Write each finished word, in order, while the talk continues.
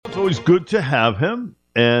It's always good to have him,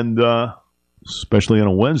 and especially on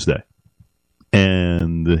a Wednesday.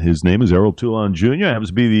 And his name is Errol Toulon Jr., happens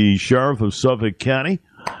to be the sheriff of Suffolk County.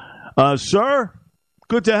 Sir,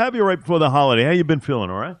 good to have you right before the holiday. How you been feeling,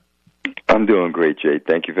 all right? I'm doing great, Jay.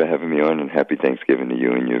 Thank you for having me on, and happy Thanksgiving to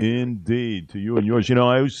you and you. Indeed, to you and yours. You know,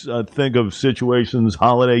 I always think of situations,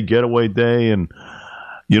 holiday getaway day, and,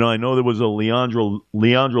 you know, I know there was a Leandra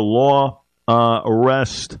Law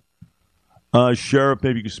arrest. Sheriff,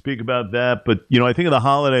 maybe you could speak about that. But, you know, I think of the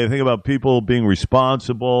holiday, I think about people being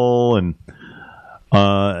responsible and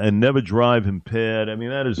never drive impaired. I mean,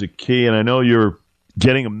 that is a key. And I know you're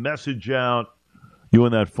getting a message out, you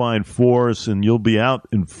and that fine force, and you'll be out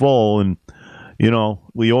in full. And, you know,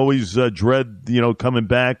 we always dread, you know, coming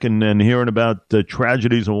back and hearing about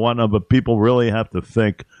tragedies and whatnot, but people really have to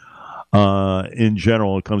think in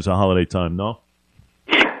general when it comes to holiday time, no?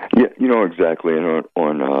 Yeah, you know, exactly. And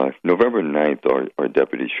on November 9th, our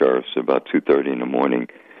deputy sheriffs, about 2:30 in the morning,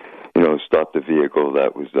 you know, stopped a vehicle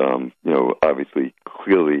that was, you know, obviously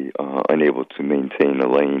clearly unable to maintain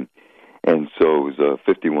a lane. And so it was a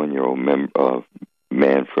 51-year-old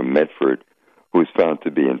man from Medford who was found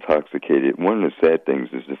to be intoxicated. One of the sad things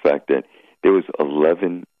is the fact that there was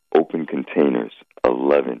 11 open containers,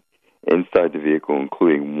 11, inside the vehicle,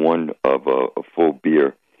 including one of a full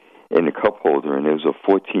beer in a cup holder, and there was a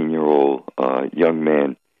 14-year-old young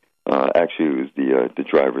man, actually it was the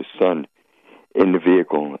driver's son, in the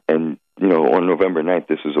vehicle. And, you know, on November 9th,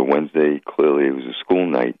 this was a Wednesday, clearly it was a school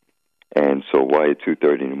night, and so why at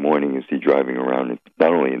 2:30 in the morning is he driving around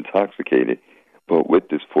not only intoxicated, but with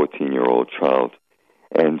this 14-year-old child?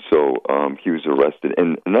 And so he was arrested.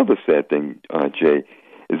 And another sad thing, Jay,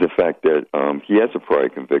 is the fact that he has a prior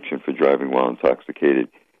conviction for driving while intoxicated.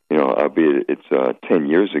 You know, albeit it's 10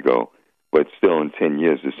 years ago, but still in 10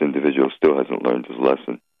 years, this individual still hasn't learned his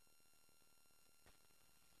lesson.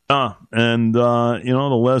 And you know,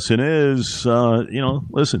 the lesson is, you know,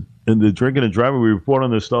 listen, in the drinking and driving, we report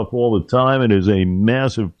on this stuff all the time. It is a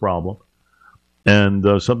massive problem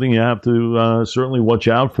and something you have to certainly watch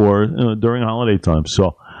out for during holiday time.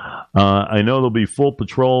 So I know there'll be full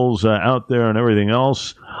patrols out there and everything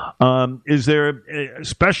else. Is there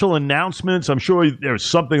special announcements? I'm sure there's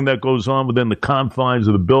something that goes on within the confines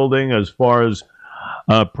of the building as far as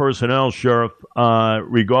personnel, Sheriff,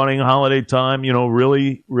 regarding holiday time. You know,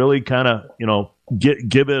 really kind of, you know,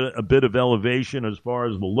 give it a bit of elevation as far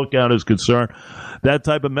as the lookout is concerned. That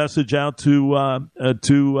type of message out to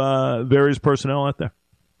various personnel out there.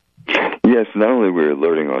 Yes, not only we're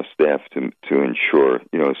alerting our staff to ensure,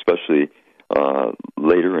 you know, especially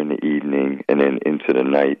later in the evening and then into the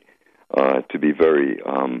night, to be very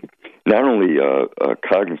not only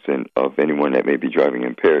cognizant of anyone that may be driving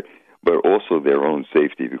impaired, but also their own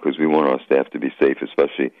safety, because we want our staff to be safe,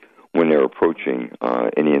 especially when they're approaching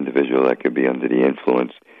any individual that could be under the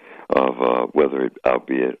influence of whether it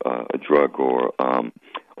albeit a drug or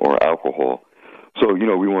alcohol. So, you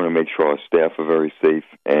know, we want to make sure our staff are very safe,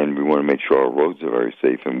 and we want to make sure our roads are very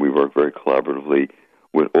safe, and we work very collaboratively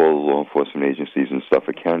with all the law enforcement agencies in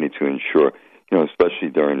Suffolk County to ensure, you know, especially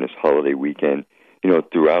during this holiday weekend, you know,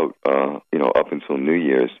 throughout, you know, up until New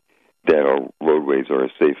Year's, that our roadways are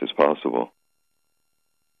as safe as possible.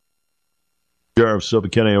 Sheriff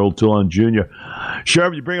Suffolk County, Errol Toulon Jr.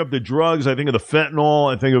 Sheriff, you bring up the drugs. I think of the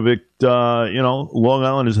fentanyl. I think of it. You know, Long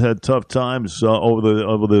Island has had tough times over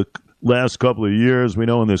the last couple of years. We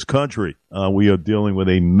know in this country we are dealing with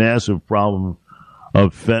a massive problem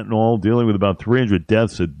of fentanyl, dealing with about 300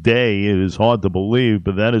 deaths a day. It is hard to believe,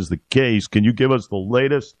 but that is the case. Can you give us the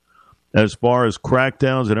latest as far as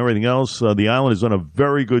crackdowns and everything else? The island has done a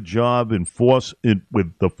very good job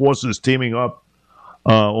with the forces teaming up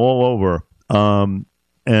all over. And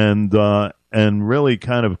really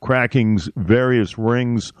kind of cracking various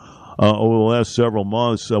rings over the last several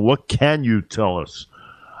months. What can you tell us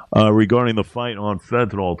regarding the fight on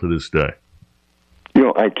fentanyl to this day? You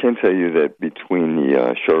know, I can tell you that between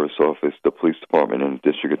the Sheriff's Office, the Police Department, and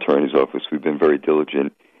the District Attorney's Office, we've been very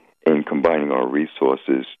diligent in combining our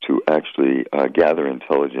resources to actually gather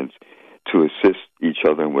intelligence to assist each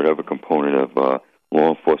other in whatever component of law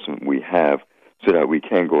enforcement we have, so that we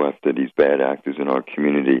can go after these bad actors in our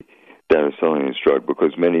community that are selling this drug,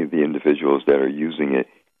 because many of the individuals that are using it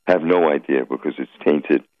have no idea because it's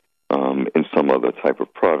tainted in some other type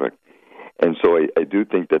of product. And so I do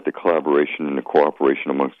think that the collaboration and the cooperation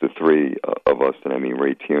amongst the three of us, and I mean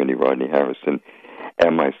Ray Tierney, Rodney Harrison,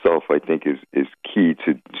 and myself, I think is key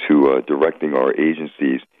to directing our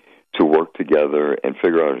agencies to work together and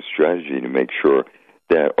figure out a strategy to make sure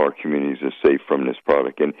that our communities are safe from this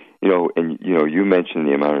product. And you mentioned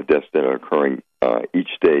the amount of deaths that are occurring each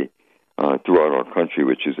day throughout our country,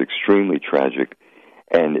 which is extremely tragic,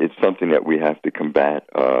 and it's something that we have to combat,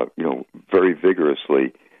 very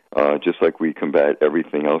vigorously, just like we combat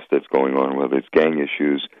everything else that's going on, whether it's gang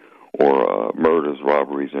issues or murders,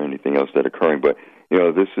 robberies, or anything else that's occurring. But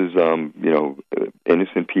this is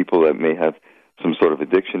innocent people that may have some sort of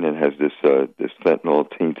addiction and has this fentanyl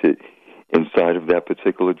tainted inside of that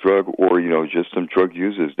particular drug, or just some drug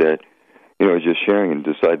users that just sharing and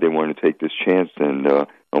decide they want to take this chance, and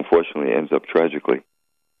unfortunately ends up tragically.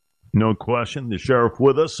 No question. The sheriff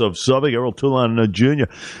with us of Suffolk, Errol Toulon Jr.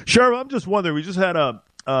 Sheriff, I'm just wondering, we just had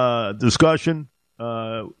a discussion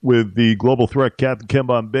with the Global Threat Captain Ken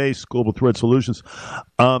Bombase, Global Threat Solutions,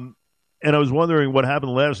 and I was wondering what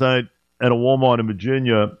happened last night at a Walmart in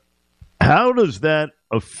Virginia. How does that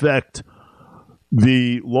affect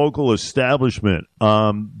the local establishment?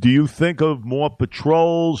 Do you think of more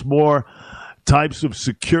patrols, more types of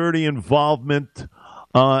security involvement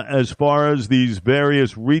as far as these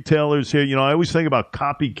various retailers here? I always think about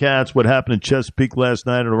copycats, what happened in Chesapeake last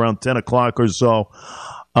night at around 10 o'clock or so.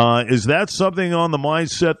 Is that something on the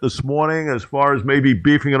mindset this morning as far as maybe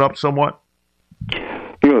beefing it up somewhat?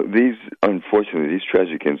 Unfortunately, these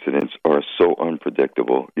tragic incidents are so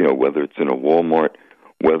unpredictable. Whether it's in a Walmart,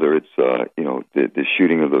 whether it's the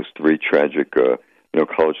shooting of those three tragic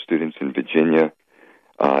college students in Virginia,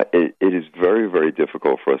 it is very, very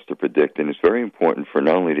difficult for us to predict, and it's very important for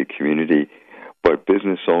not only the community but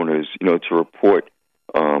business owners, to report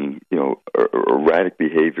erratic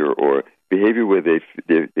behavior or behavior where they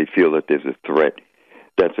feel that there's a threat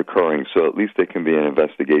that's occurring. So at least there can be an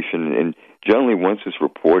investigation, and generally once it's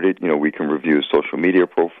reported, we can review a social media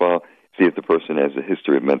profile, see if the person has a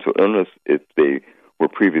history of mental illness, if they were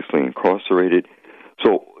previously incarcerated.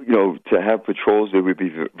 So, to have patrols, it would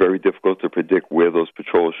be very difficult to predict where those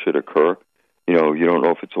patrols should occur. You don't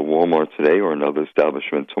know if it's a Walmart today or another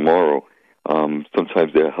establishment tomorrow.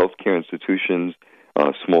 Sometimes there are healthcare institutions,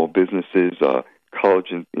 small businesses,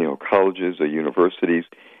 colleges or universities.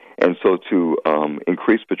 And so to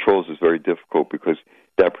increase patrols is very difficult because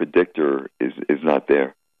that predictor is not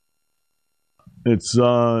there. It's,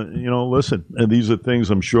 listen, and these are things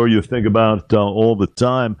I'm sure you think about all the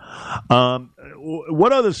time.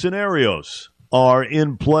 What other scenarios are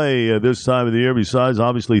in play this time of the year besides,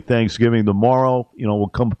 obviously, Thanksgiving tomorrow? We'll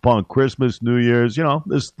come upon Christmas, New Year's.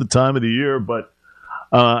 This is the time of the year, but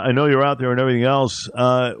I know you're out there and everything else.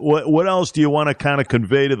 What else do you want to kind of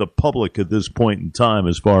convey to the public at this point in time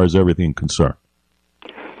as far as everything concerned?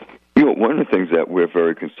 One of the things that we're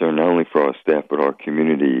very concerned, not only for our staff but our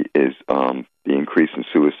community, is the increase in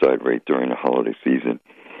suicide rate during the holiday season.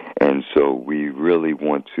 And so we really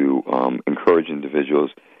want to encourage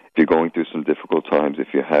individuals, if you're going through some difficult times, if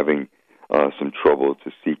you're having some trouble,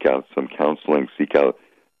 to seek out some counseling, seek out,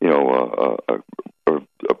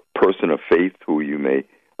 a person of faith who you may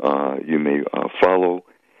follow,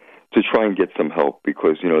 to try and get some help,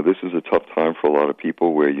 because this is a tough time for a lot of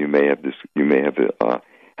people where you may have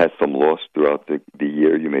had some loss throughout the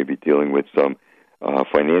year. You may be dealing with some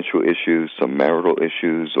financial issues, some marital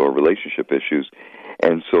issues, or relationship issues.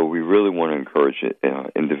 And so we really want to encourage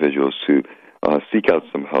individuals to seek out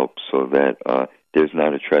some help so that there's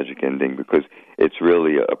not a tragic ending, because it's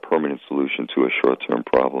really a permanent solution to a short-term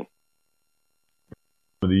problem.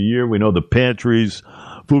 For the year, we know the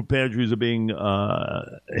food pantries are being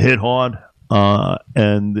hit hard.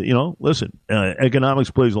 And, listen,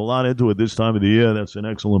 economics plays a lot into it this time of the year. That's an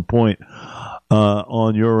excellent point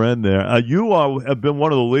on your end there. You have been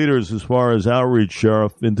one of the leaders as far as outreach,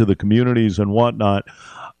 Sheriff, into the communities and whatnot.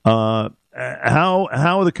 How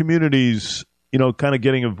are the communities, kind of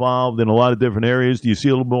getting involved in a lot of different areas? Do you see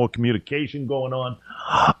a little more communication going on?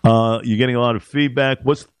 You're getting a lot of feedback.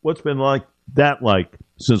 What's been like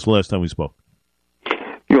since the last time we spoke?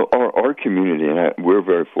 Our community, and we're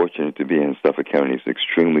very fortunate to be in Suffolk County, is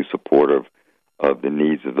extremely supportive of the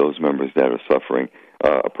needs of those members that are suffering.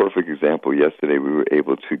 A perfect example, yesterday we were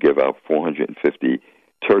able to give out 450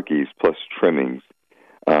 turkeys plus trimmings,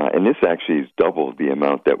 and this actually is double the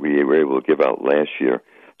amount that we were able to give out last year.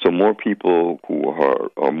 So more people who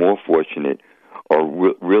are more fortunate are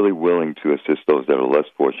really willing to assist those that are less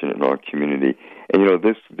fortunate in our community. And,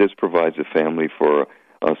 this provides a family for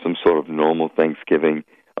some sort of normal Thanksgiving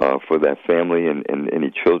for that family and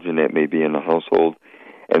any children that may be in the household.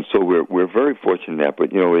 And so we're very fortunate in that.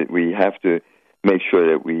 But, we have to make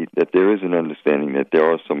sure that there is an understanding that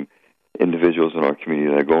there are some individuals in our community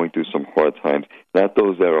that are going through some hard times, not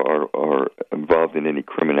those that are involved in any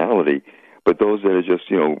criminality, but those that are just,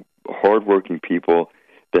 hardworking people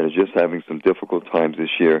that are just having some difficult times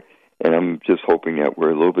this year. And I'm just hoping that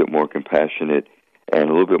we're a little bit more compassionate and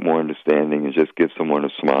a little bit more understanding, and just give someone a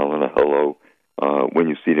smile and a hello when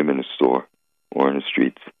you see them in the store or in the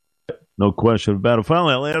streets. No question about it.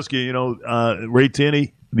 Finally, I'll ask you, Ray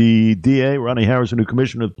Tierney, the DA, Ronnie Harrison, the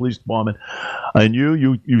commissioner of the police department, and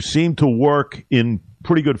you seem to work in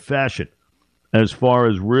pretty good fashion as far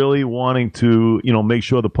as really wanting to, make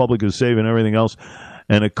sure the public is safe and everything else.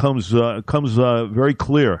 And it comes very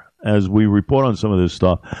clear as we report on some of this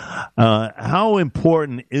stuff. How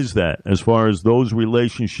important is that as far as those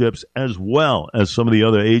relationships, as well as some of the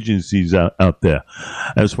other agencies out there,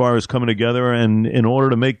 as far as coming together and in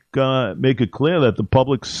order to make it clear that the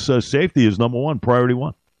public's safety is number one, priority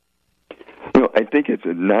one? I think it's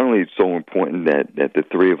not only so important that the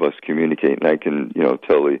three of us communicate, and I can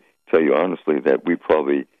tell you honestly that we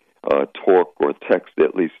probably talk or text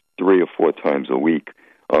at least 3 or 4 times a week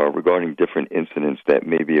regarding different incidents that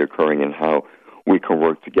may be occurring and how we can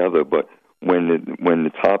work together. But when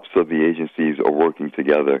the tops of the agencies are working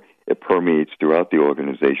together, it permeates throughout the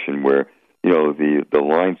organization where the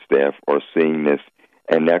line staff are seeing this,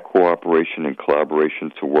 and that cooperation and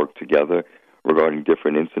collaboration to work together regarding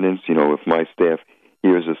different incidents. If my staff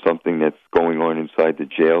hears of something that's going on inside the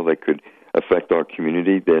jail that could affect our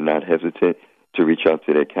community, they're not hesitant to reach out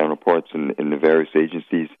to their counterparts in the various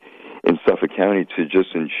agencies in Suffolk County to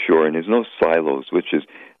just ensure, and there's no silos, which is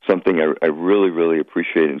something I really, really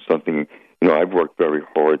appreciate, and something, I've worked very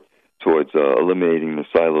hard towards eliminating the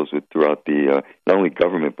silos throughout the, not only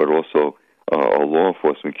government, but also our law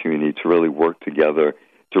enforcement community to really work together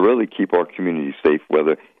to really keep our community safe,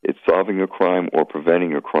 whether it's solving a crime or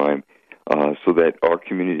preventing a crime, so that our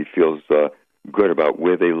community feels good about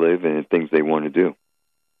where they live and the things they want to do.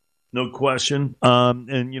 No question.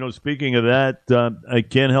 And, speaking of that, I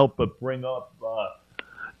can't help but bring up,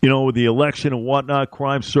 with the election and whatnot,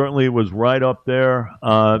 crime certainly was right up there.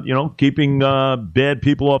 Keeping bad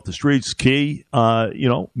people off the streets key.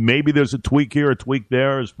 Maybe there's a tweak here, a tweak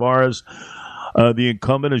there as far as the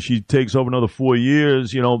incumbent as she takes over another 4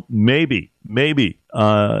 years. Maybe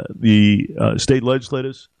the state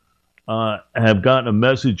legislators have gotten a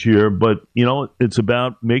message here, but it's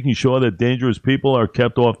about making sure that dangerous people are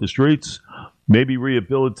kept off the streets, maybe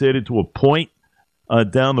rehabilitated to a point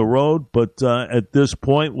down the road. But at this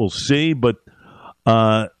point, we'll see. But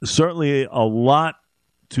certainly a lot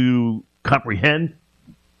to comprehend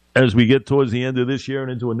as we get towards the end of this year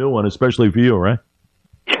and into a new one, especially for you, right?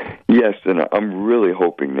 Yes, and I'm really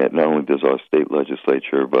hoping that not only does our state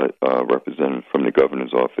legislature, but representatives from the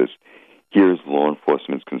governor's office hears law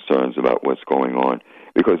enforcement's concerns about what's going on.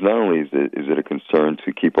 Because not only is it a concern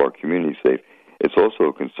to keep our community safe, it's also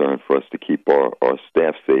a concern for us to keep our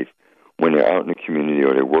staff safe when they're out in the community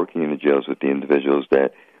or they're working in the jails with the individuals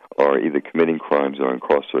that are either committing crimes or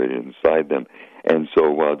incarcerated inside them. And so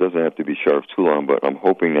while it doesn't have to be Sheriff Toulon, but I'm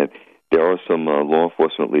hoping that there are some law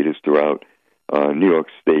enforcement leaders throughout New York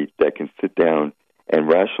State that can sit down and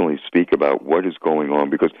rationally speak about what is going on,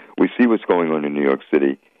 because we see what's going on in New York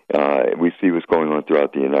City. We see what's going on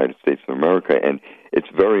throughout the United States of America, and it's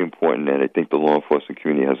very important that I think the law enforcement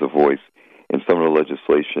community has a voice in some of the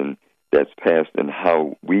legislation that's passed and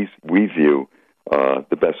how we view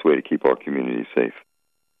the best way to keep our community safe.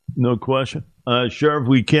 No question. Sheriff,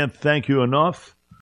 we can't thank you enough